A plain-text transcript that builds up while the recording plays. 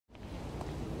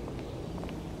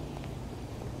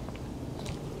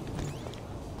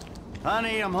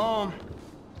Honey, I'm home.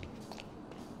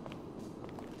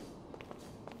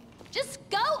 Just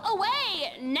go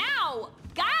away now!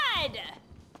 God!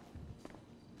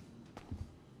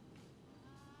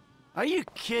 Are you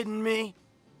kidding me?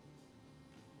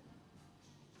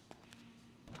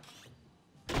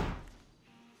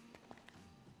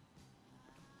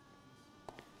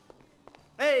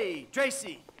 Hey,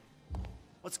 Tracey.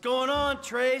 What's going on,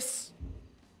 Trace?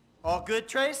 All good,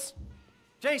 Trace?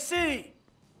 JC!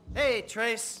 Hey,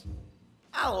 Trace.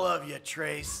 I love you,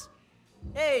 Trace.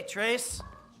 Hey, Trace.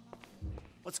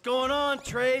 What's going on,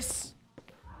 Trace?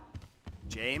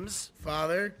 James?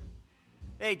 Father?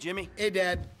 Hey, Jimmy. Hey,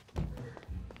 Dad.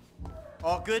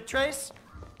 All good, Trace?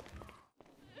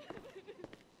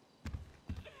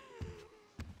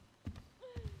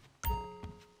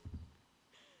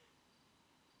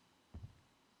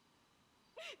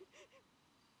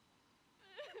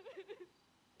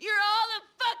 You're all the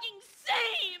fucking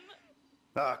same!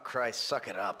 Oh, Christ, suck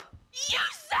it up. You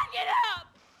suck it up!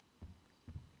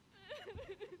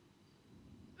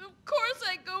 Of course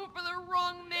I go for the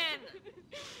wrong men.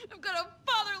 I've got a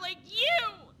father like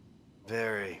you!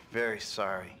 Very, very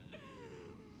sorry.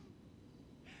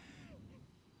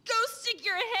 Go stick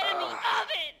your head in the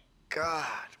oven!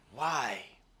 God, why?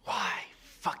 Why?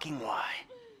 Fucking why?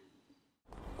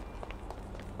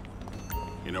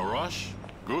 In a rush?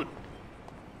 Good.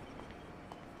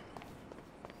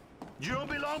 You don't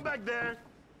belong back there.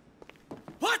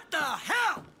 What the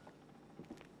hell?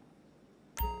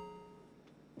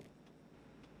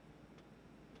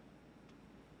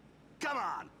 Come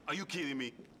on. Are you kidding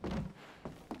me?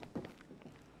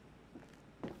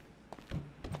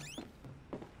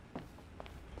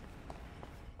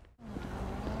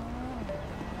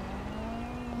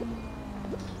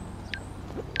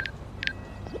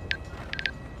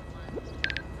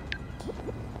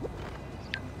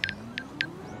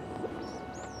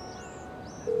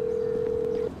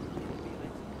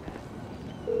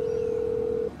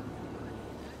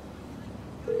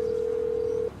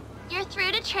 You're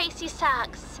through to Tracey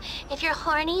Sucks. If you're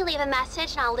horny, leave a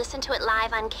message and I'll listen to it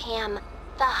live on cam.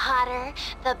 The hotter,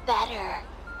 the better.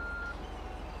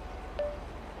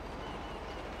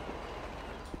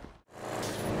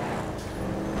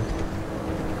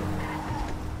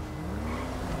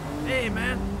 Hey,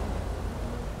 man.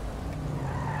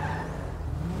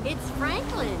 It's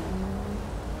Franklin.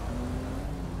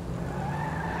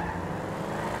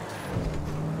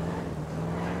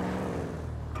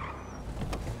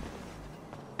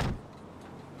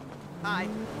 Hi.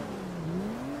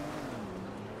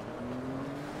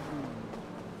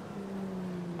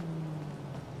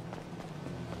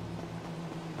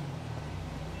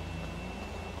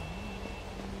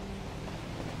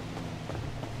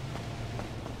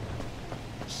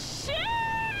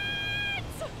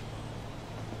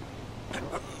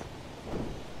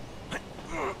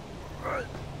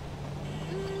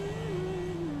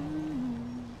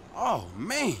 Oh,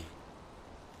 man.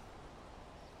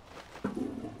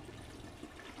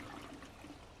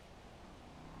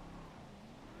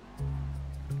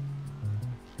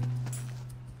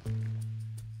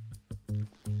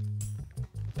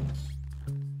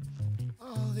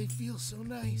 Oh, they feel so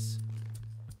nice.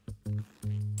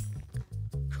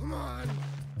 Come on.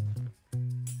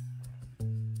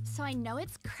 So I know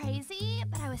it's crazy,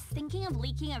 but I was thinking of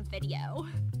leaking a video.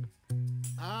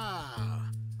 Ah,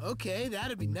 okay,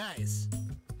 that'd be nice.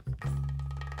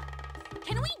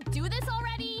 Can we do this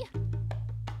already?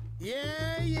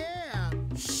 Yeah.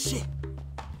 Shit.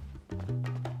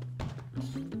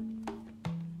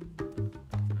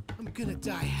 I'm gonna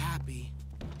die happy.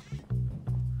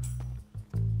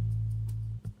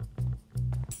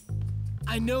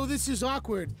 I know this is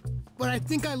awkward, but I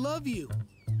think I love you.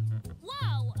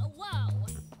 Whoa, whoa.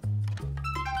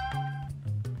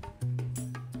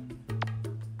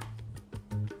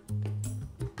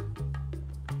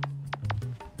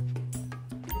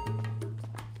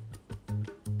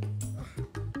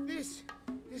 This...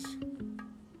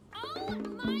 Oh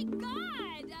my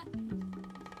God!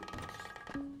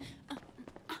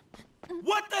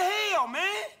 What the hell,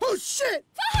 man? Oh, shit!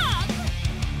 Fuck!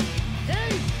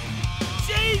 Hey!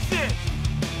 Jesus!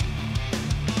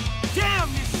 Damn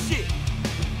this shit!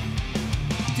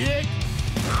 Dick!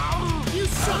 You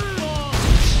son of a...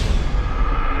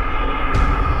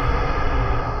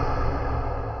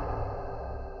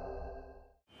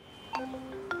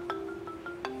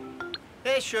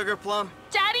 Hey, Sugar Plum.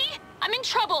 Daddy, I'm in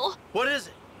trouble. What is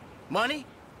it? Money?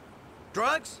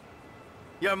 Drugs?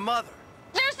 Your mother.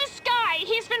 There's this guy.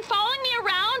 He's been following me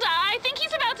around. I think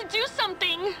he's about to do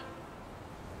something.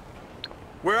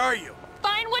 Where are you?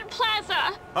 Vinewood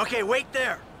Plaza. Okay, wait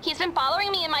there. He's been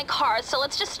bothering me in my car, so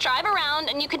let's just drive around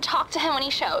and you can talk to him when he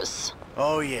shows.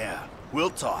 Oh, yeah. We'll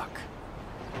talk.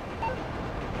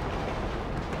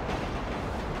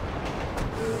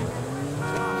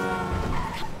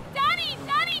 Daddy!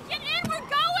 Daddy, get in! We're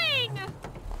going!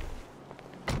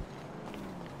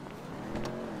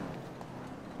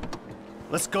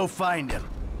 Let's go find him.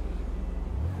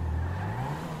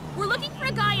 We're looking for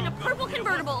a guy in a purple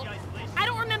convertible. I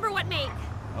don't remember what make.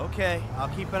 Okay, I'll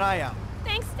keep an eye out.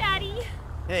 Thanks, Daddy.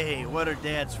 Hey, what are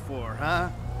dads for, huh?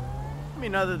 I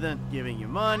mean, other than giving you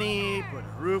money, putting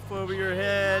a roof over your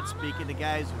head, speaking to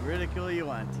guys who ridicule you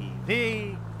on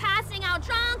TV. Passing out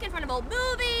drunk in front of old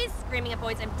movies, screaming at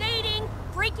boys I'm dating,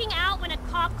 freaking out when a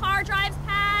cop car drives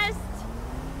past.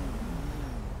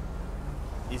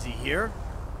 Is he here?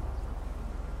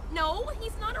 No,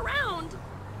 he's not around.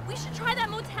 We should try that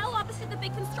motel opposite the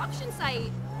big construction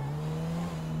site.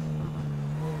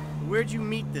 Where'd you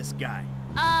meet this guy?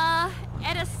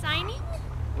 At a signing?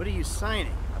 What are you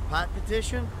signing? A pot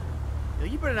petition? Yo,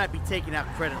 you better not be taking out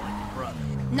credit like your brother.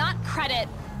 Not credit.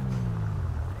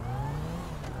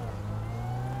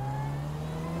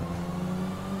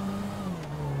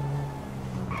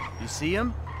 You see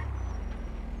him?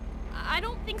 I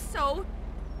don't think so.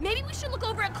 Maybe we should look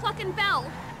over at Cluck and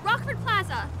Bell, Rockford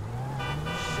Plaza.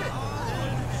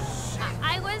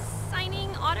 I was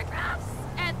signing autographs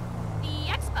at the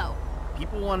expo.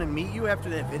 People want to meet you after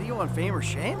that video on Fame or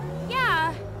Shame?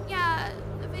 Yeah,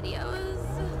 the videos.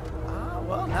 Ah,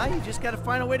 well, now you just gotta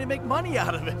find a way to make money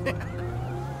out of it.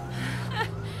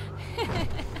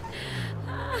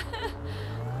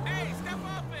 Hey, step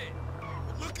off it!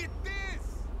 Look at this!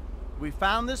 We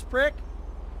found this prick?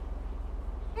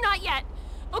 Not yet.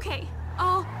 Okay,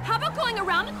 how about going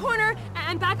around the corner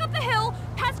and back up the hill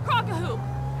past Crockahoo?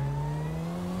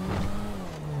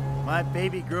 My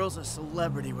baby girl's a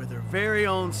celebrity with her very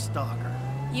own stalker.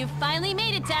 You finally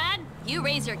made it, Dad. You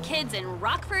raise your kids in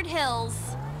Rockford Hills.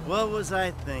 What was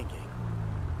I thinking?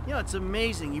 You know, it's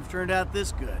amazing you've turned out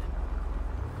this good.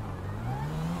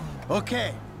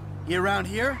 Okay, you around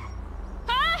here?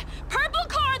 Ah! Purple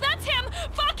car, that's him!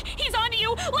 Fuck, he's onto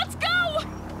you! Let's go!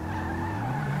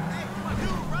 Hey, come on, you,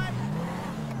 right?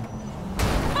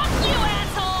 Fuck you,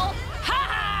 asshole! Ha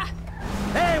ha!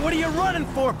 Hey, what are you running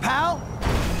for, pal?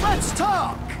 Let's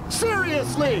talk!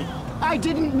 Seriously! I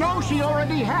didn't know she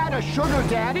already had a sugar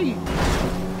daddy.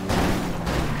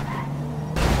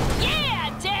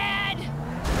 Yeah, Dad!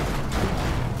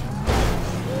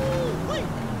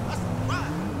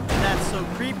 That's so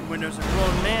creepy when there's a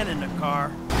grown man in the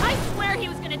car. I swear he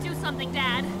was gonna do something,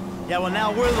 Dad. Yeah, well,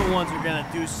 now we're the ones who are gonna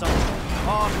do something.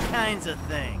 All kinds of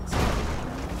things.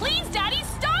 Please, Daddy,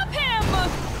 stop him!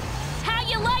 How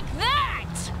you like that?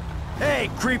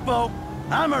 Hey, creepo!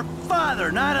 I'm her father,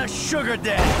 not a sugar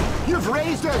daddy. You've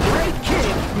raised a great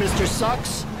kid, Mr.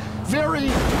 Sucks.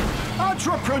 Very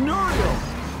entrepreneurial.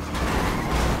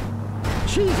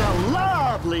 She's a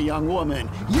lovely young woman.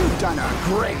 You've done a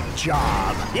great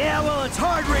job. Yeah, well, it's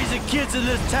hard raising kids in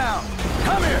this town.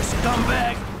 Come here,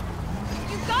 scumbag.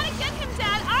 You gotta get him,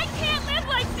 Dad. I can't live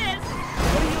like this.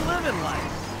 What are you living like?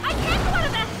 I can't go out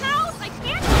of the house. I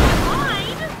can't go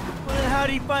online. Well, then how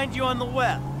do he find you on the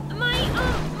web?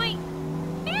 My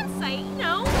fan site, you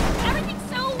know. Everything's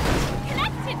so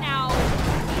connected now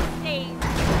these days.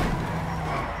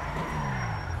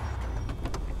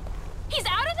 He's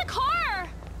out of the car!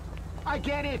 I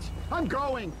get it. I'm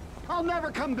going. I'll never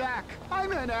come back.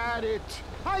 I'm an addict.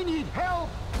 I need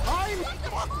help.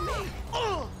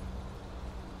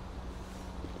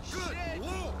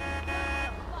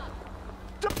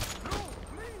 Good Lord!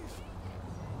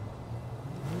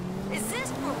 Is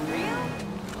this for real?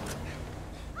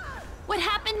 What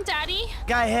happened, Daddy?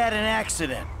 Guy had an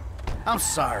accident. I'm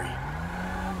sorry.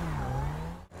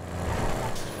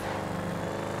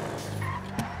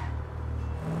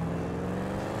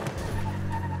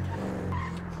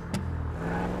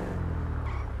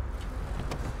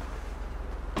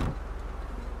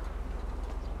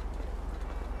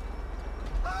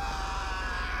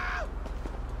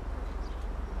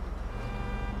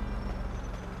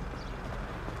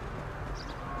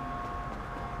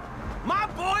 My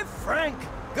boy Frank!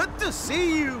 Good to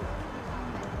see you!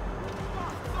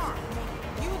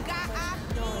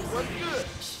 What's good?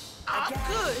 I'm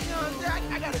good. You know,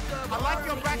 I got a I like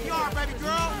your backyard, baby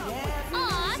girl.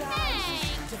 Aw,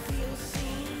 thanks.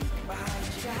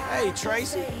 Hey,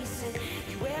 Tracey.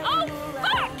 Oh,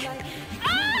 fuck!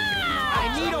 Ah! I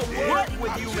need a word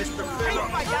with you, Mr.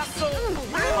 Phillips.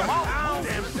 Come on.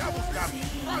 Damn devil's got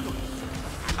struggles.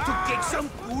 Tu que son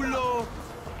culo.